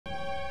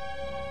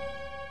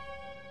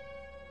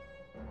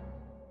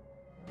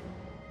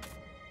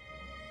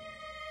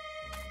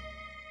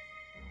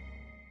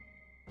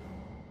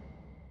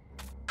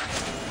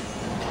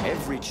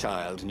Every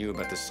child knew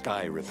about the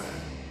Skyripper.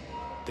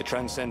 The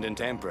Transcendent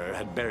Emperor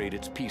had buried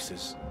its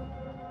pieces.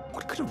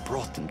 What could have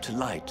brought them to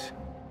light?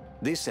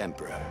 This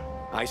Emperor,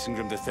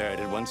 Isengrim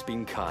III, had once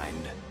been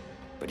kind,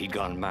 but he'd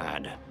gone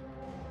mad.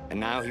 And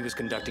now he was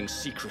conducting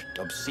secret,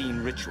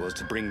 obscene rituals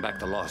to bring back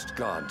the lost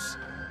gods.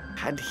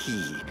 Had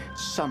he,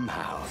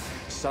 somehow,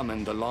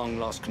 summoned the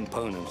long-lost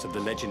components of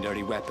the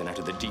legendary weapon out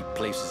of the deep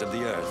places of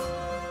the earth?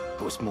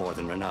 It was more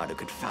than Reynardo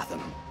could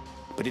fathom.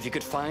 But if he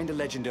could find a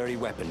legendary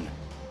weapon,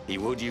 he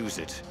would use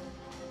it.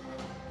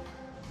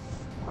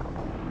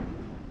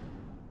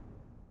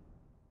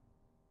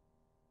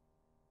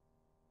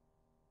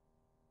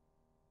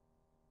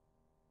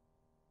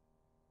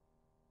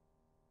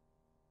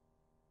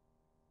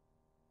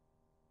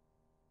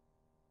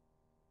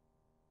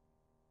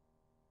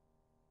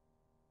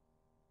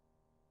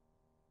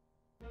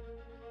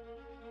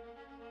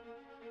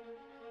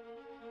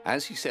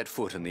 As he set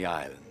foot on the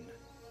island,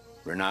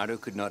 Reynardo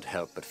could not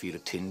help but feel a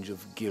tinge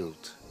of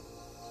guilt.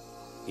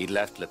 He'd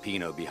left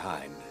Lapino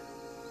behind.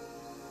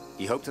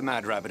 He hoped the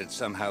Mad Rabbit had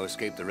somehow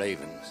escaped the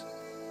ravens.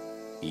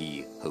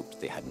 He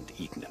hoped they hadn't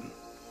eaten him.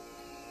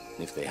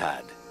 If they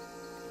had,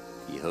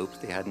 he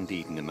hoped they hadn't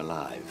eaten him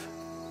alive.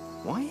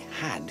 Why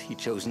had he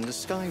chosen the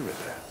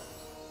Skyripper?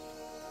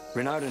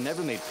 Reynardo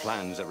never made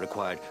plans that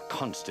required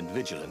constant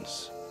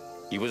vigilance.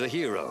 He was a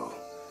hero.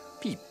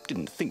 He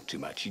didn't think too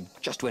much. He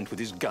just went with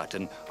his gut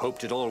and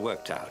hoped it all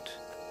worked out.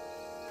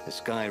 The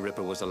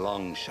Skyripper was a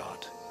long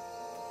shot.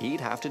 He'd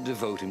have to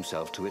devote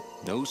himself to it.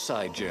 No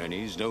side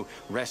journeys, no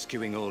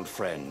rescuing old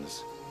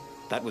friends.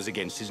 That was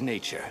against his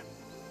nature.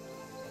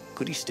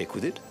 Could he stick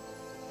with it?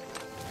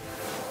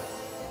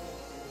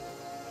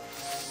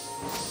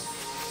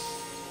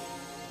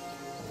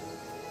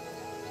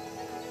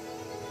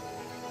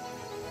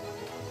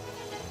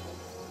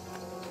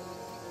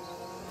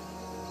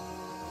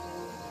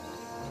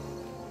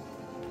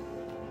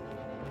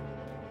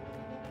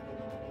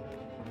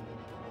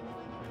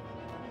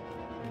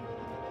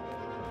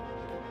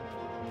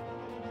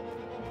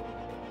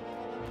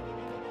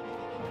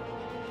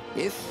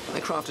 If I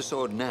craft a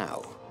sword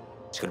now,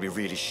 it's going to be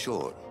really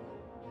short.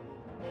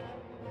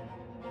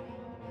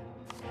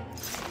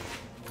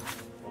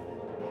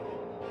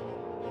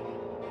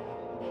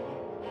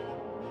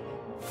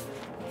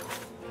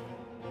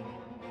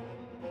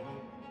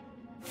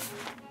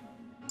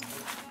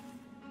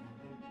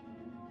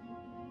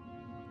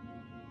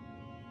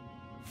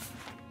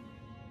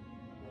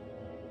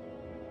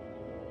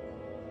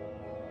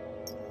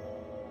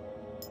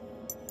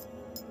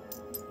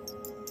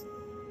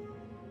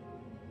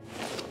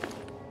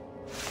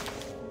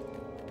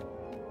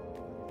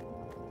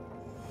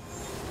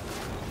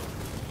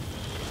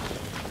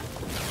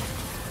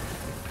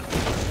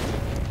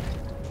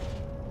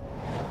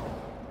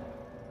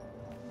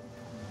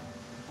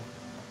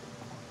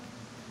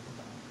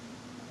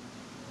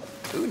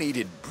 Who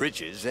needed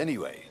bridges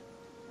anyway?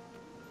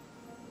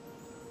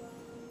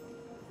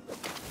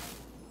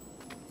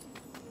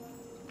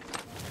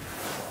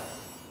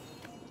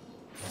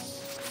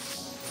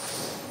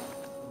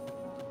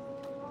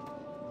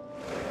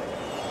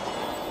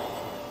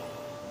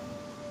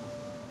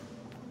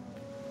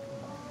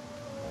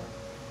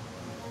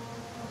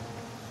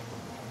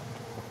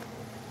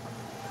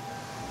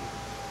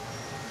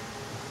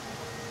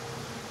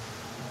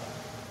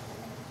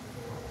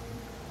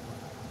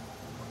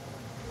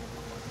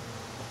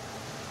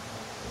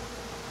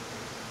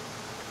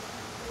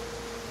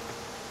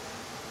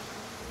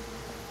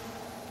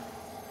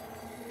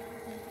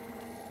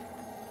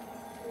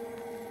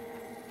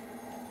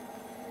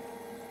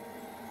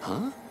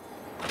 Huh?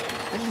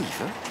 A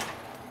lever?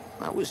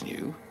 That was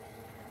new.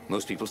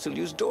 Most people still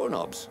use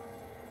doorknobs.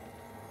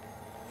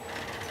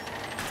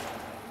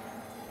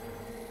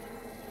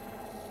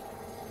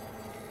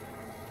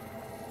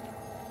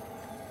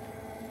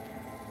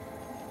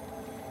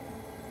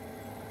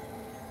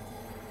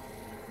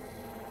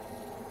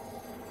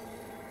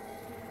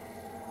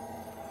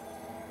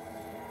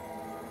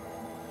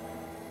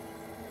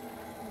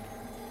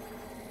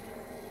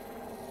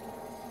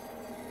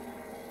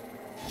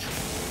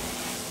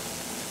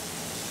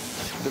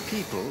 The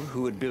people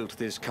who had built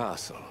this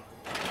castle,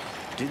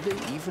 did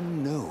they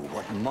even know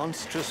what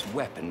monstrous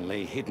weapon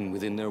lay hidden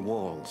within their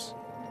walls?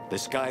 The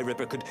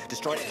Skyripper could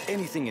destroy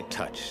anything it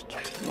touched,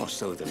 or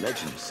so the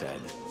legend said.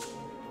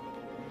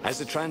 As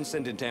the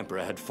Transcendent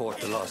Emperor had fought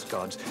the lost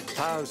gods,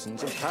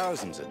 thousands and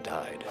thousands had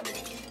died.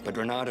 But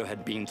Reynardo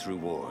had been through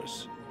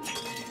wars.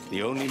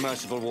 The only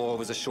merciful war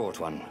was a short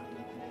one.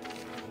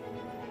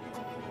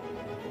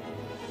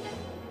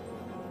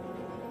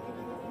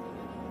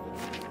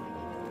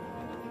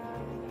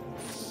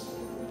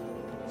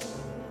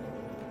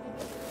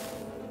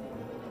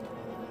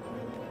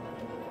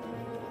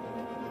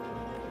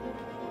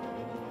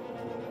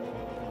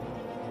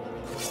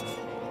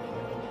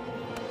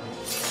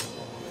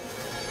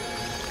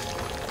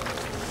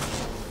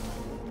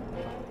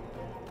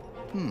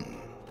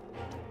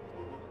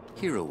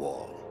 Hero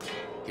wall,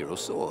 hero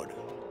sword,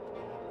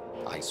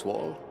 ice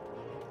wall,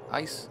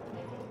 ice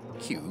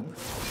cube.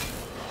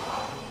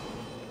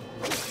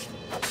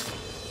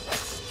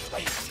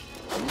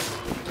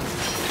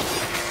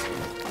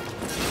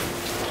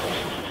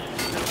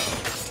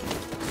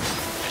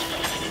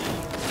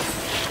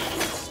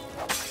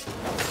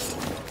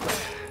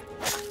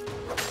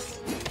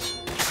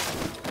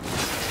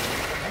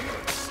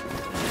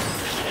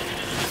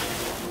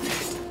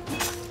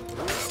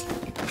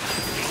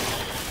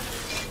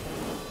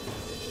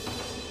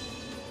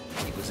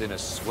 was in a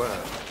swirl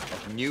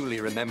of newly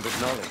remembered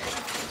knowledge.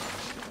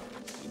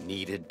 He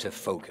needed to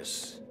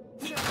focus.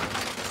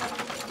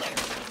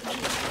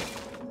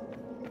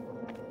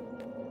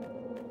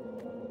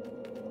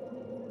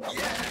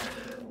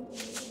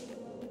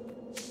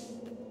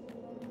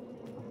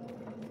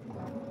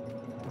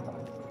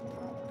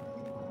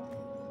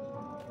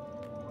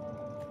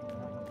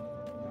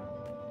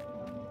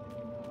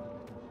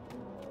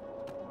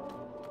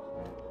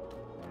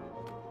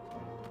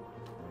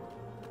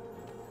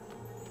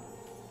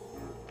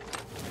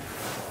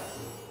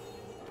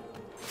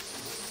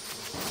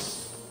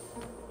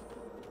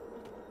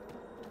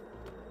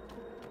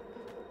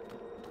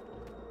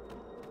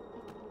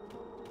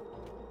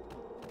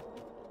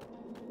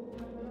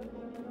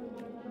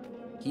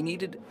 He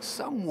needed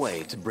some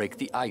way to break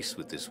the ice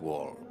with this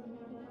wall,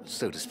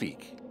 so to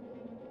speak.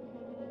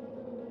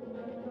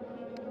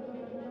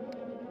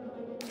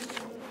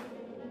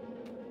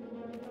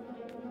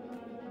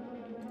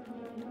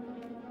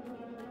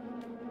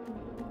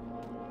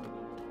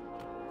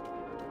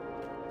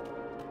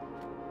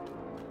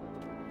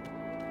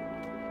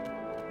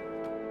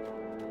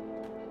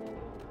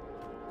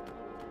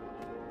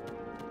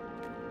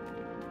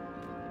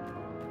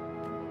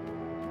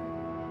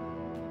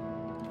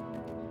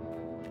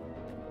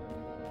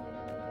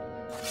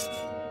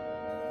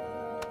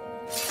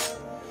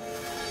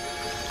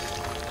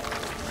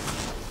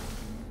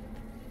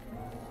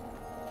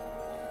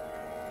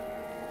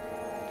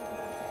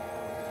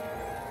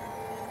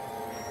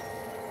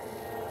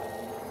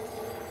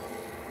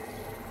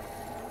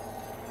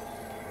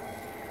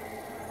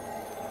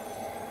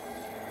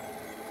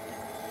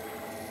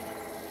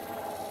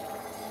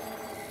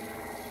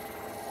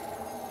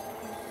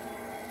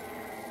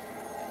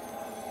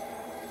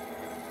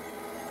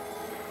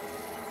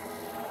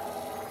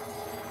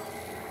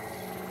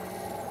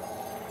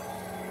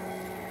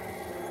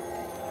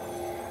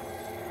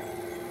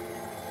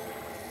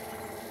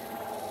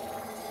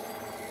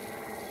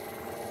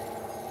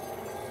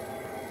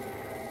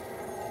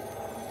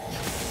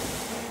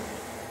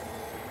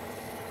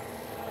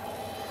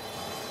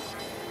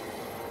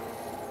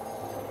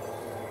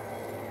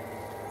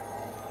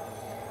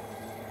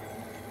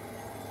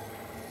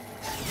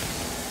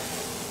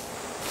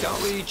 Can't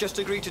we just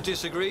agree to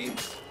disagree?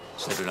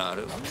 Said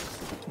Renato.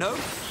 No?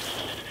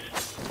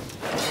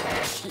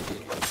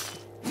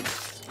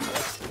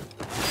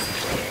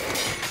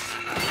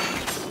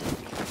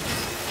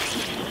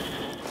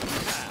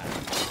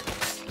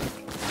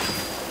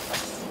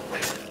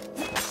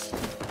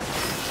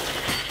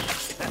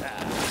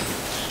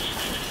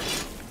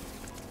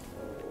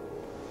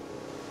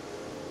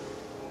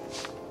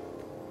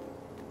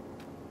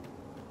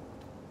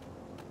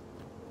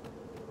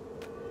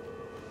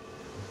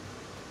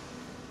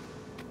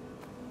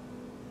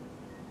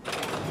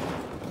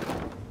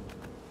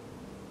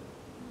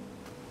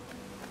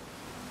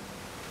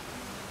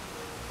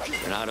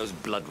 Renato's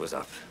blood was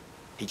up.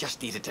 He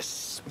just needed to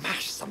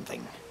smash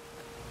something.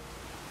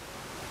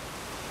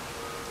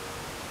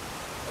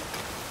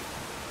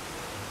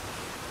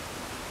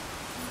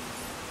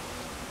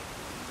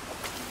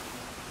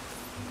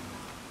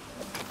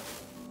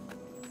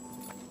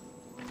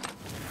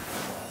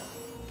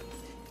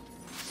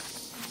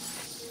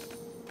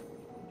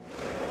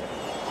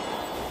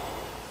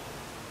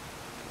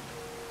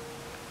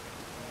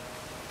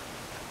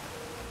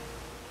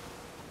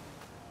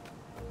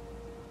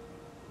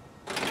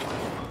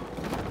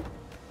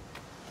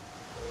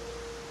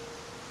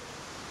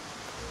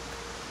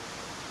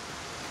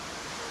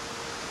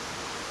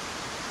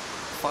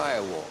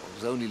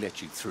 Firewalls only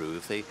let you through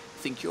if they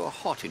think you're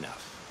hot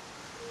enough.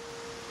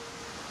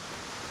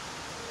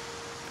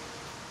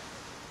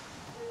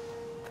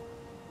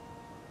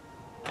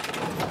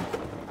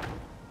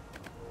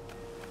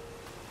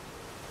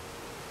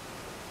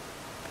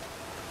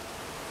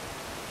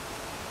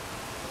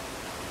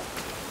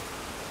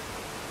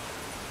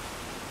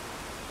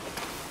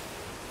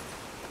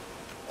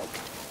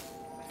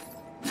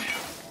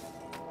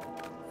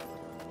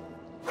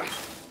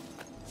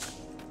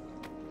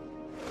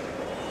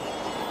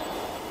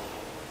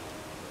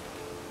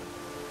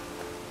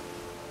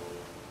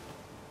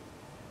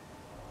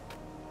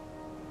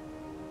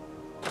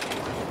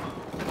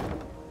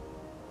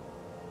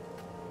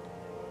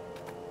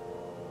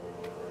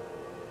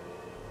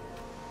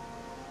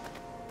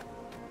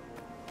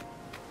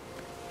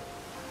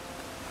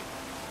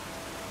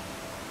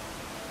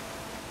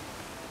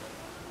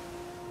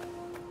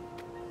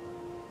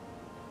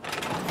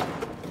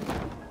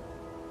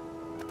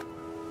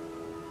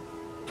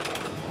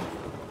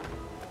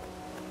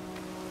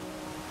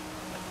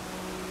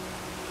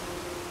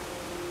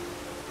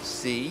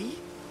 See?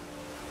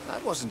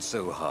 That wasn't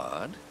so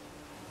hard.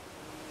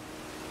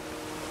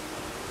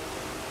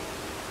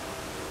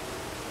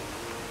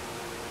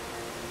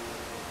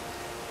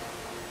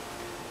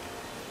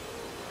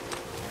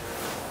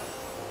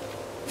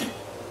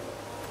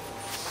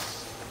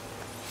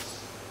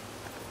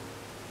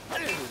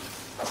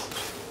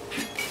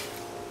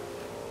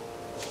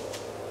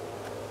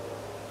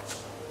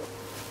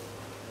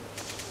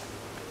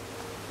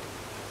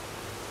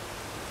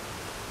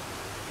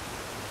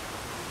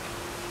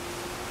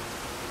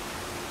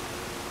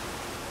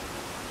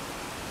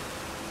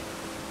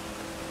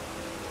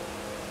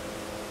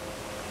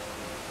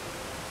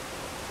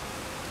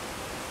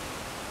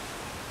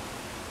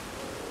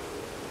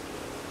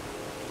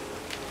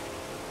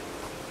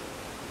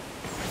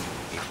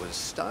 was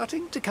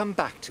starting to come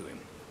back to him.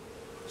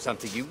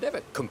 Something you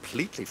never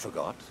completely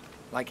forgot,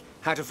 like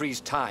how to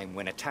freeze time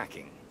when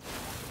attacking.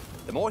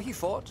 The more he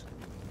fought,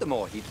 the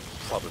more he'd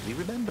probably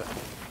remember.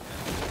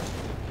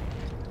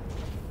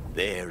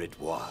 There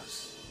it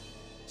was.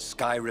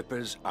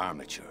 Skyripper's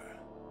Armature.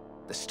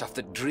 The stuff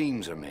that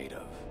dreams are made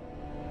of.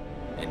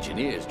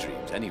 Engineers'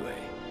 dreams,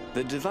 anyway.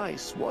 The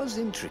device was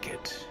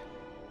intricate.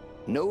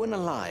 No one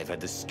alive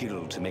had the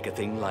skill to make a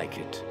thing like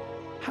it.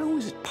 How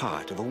was it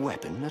part of a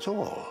weapon at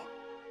all?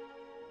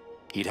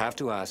 He'd have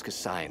to ask a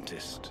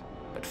scientist.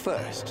 But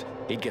first,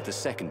 he'd get the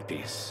second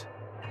piece.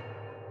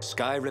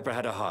 Skyripper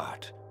had a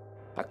heart.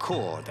 A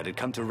core that had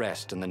come to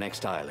rest on the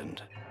next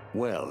island.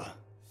 Well,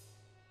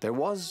 there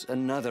was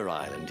another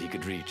island he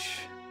could reach.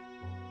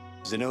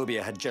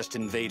 Zenobia had just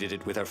invaded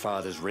it with her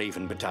father's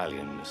Raven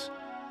battalions.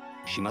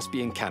 She must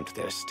be encamped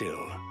there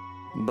still.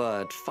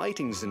 But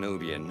fighting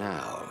Zenobia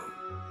now,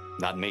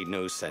 that made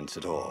no sense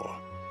at all.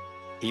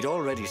 He'd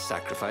already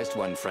sacrificed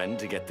one friend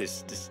to get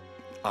this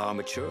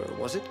Armature,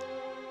 was it?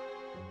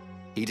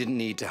 He didn't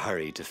need to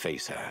hurry to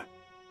face her.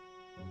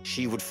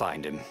 She would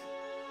find him.